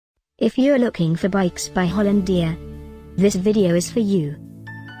If you're looking for bikes by Hollandia, this video is for you.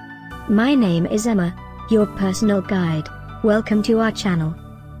 My name is Emma, your personal guide. Welcome to our channel.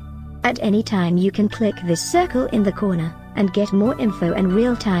 At any time you can click this circle in the corner, and get more info and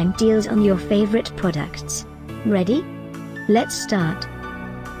real-time deals on your favorite products. Ready? Let's start.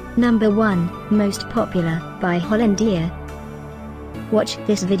 Number 1, Most Popular, by Hollandia. Watch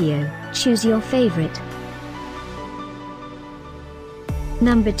this video, choose your favorite.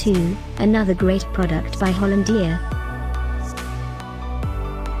 Number 2, another great product by Hollandia.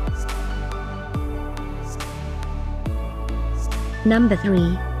 Number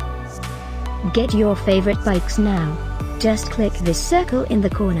 3. Get your favorite bikes now. Just click this circle in the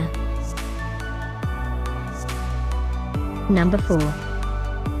corner. Number 4.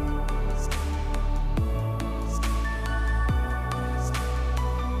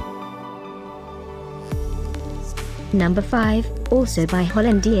 Number 5, also by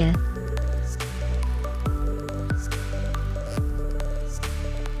Hollandia.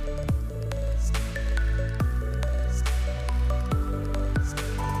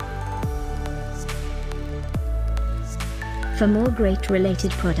 For more great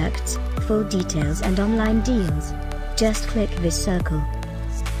related products, full details and online deals, just click this circle.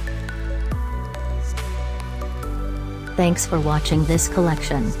 Thanks for watching this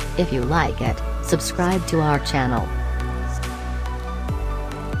collection. If you like it, subscribe to our channel.